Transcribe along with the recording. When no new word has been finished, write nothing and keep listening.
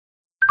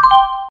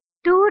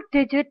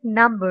two-digit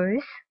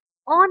numbers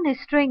on a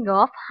string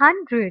of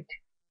 100.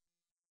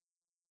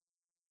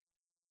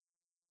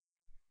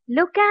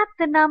 Look at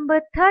the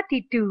number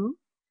 32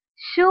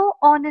 shown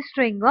on a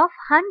string of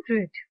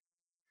 100.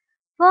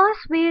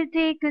 First we'll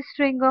take a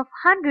string of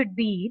 100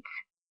 beads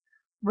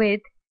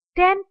with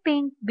 10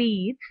 pink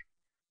beads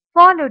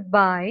followed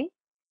by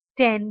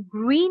 10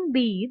 green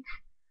beads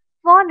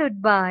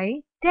followed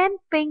by 10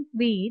 pink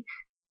beads,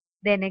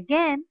 then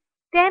again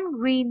 10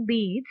 green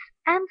beads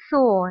and so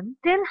on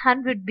till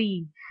 100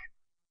 beads.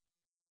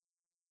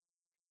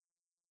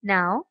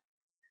 Now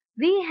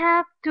we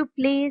have to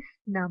place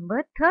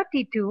number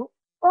 32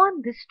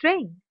 on the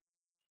string.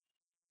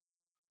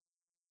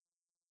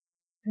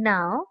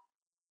 Now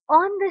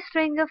on the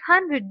string of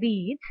 100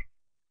 beads,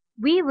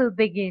 we will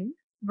begin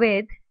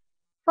with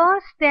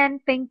first 10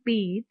 pink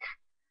beads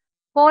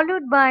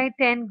followed by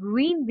 10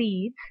 green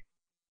beads,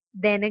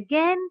 then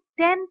again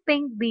 10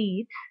 pink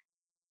beads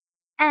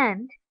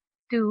and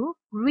 2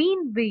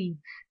 green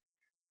beads.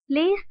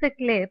 Place the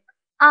clip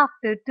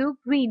after 2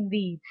 green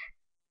beads.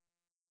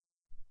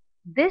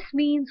 This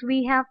means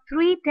we have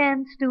 3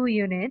 tens 2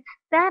 units,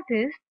 that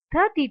is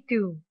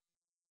 32.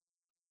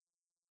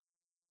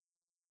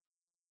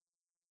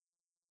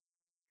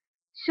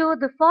 Show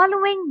the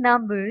following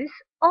numbers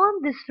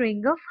on the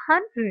string of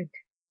 100.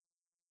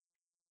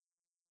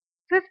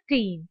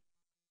 15.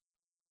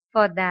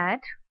 For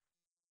that,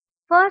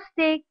 first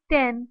take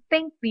 10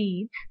 pink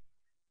beads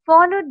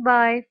followed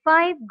by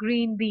 5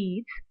 green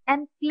beads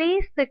and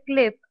place the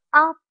clip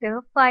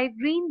after 5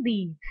 green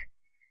beads.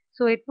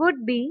 So it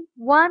would be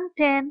 1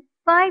 10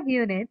 5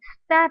 units,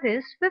 that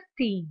is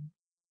 15.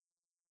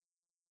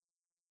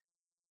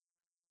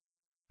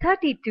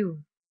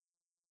 32.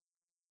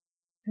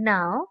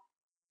 Now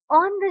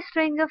on the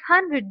string of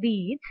 100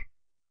 beads,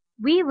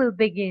 we will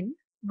begin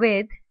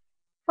with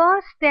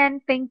first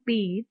 10 pink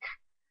beads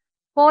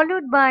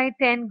followed by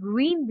 10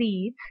 green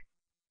beads,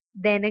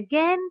 then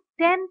again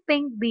 10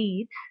 pink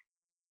beads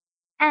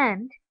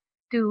and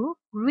 2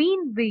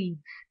 green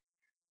beads.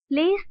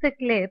 Place the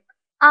clip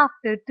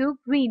after 2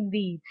 green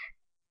beads.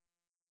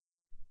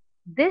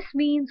 This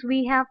means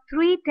we have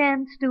 3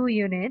 tens 2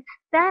 units,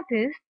 that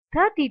is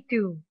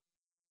 32.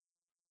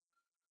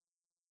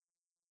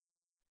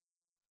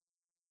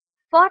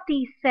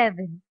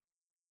 47.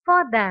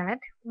 For that,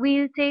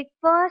 we'll take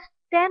first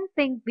 10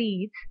 pink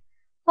beads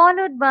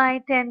followed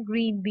by 10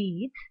 green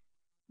beads,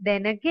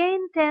 then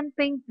again 10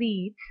 pink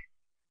beads,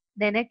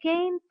 then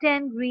again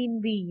 10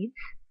 green beads,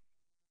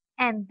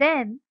 and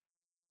then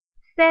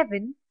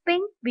 7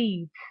 pink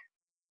beads.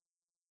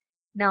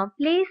 Now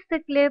place the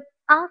clip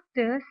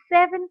after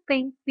 7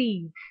 pink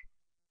beads.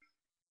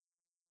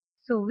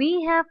 So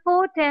we have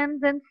 4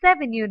 tens and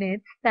 7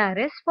 units, that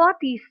is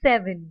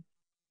 47.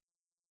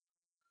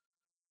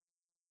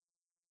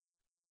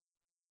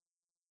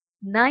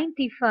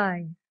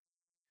 95.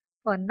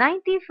 For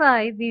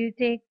 95, we'll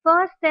take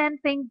first 10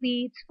 pink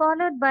beads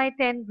followed by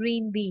 10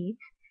 green beads,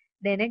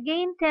 then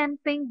again 10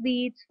 pink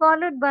beads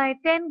followed by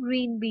 10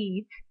 green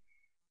beads,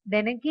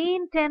 then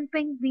again 10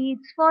 pink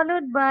beads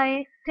followed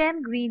by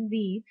 10 green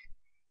beads,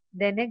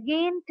 then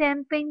again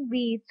 10 pink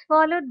beads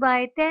followed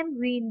by 10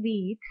 green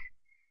beads,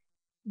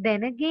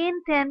 then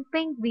again 10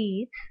 pink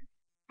beads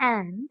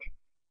and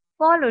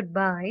followed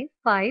by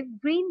 5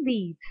 green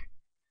beads.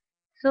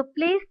 So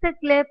place the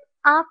clip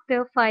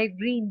after 5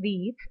 green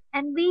beads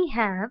and we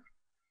have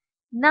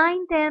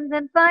 9 tens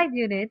and 5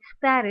 units,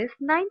 that is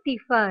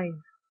 95.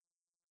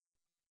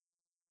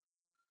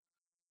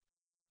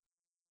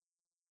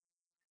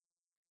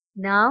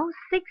 Now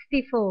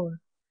 64.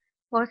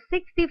 For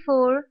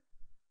 64,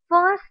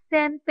 first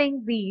 10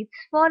 pink beads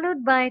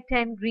followed by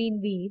 10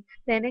 green beads,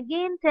 then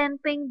again 10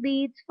 pink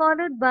beads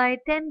followed by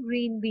 10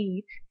 green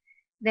beads,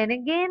 then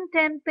again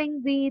 10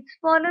 pink beads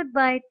followed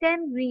by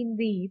 10 green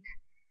beads,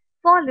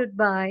 followed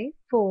by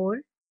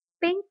 4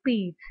 pink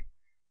beads.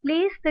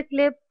 Place the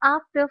clip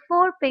after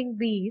 4 pink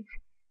beads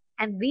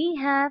and we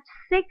have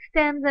 6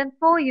 tens and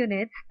 4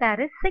 units, that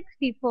is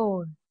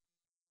 64.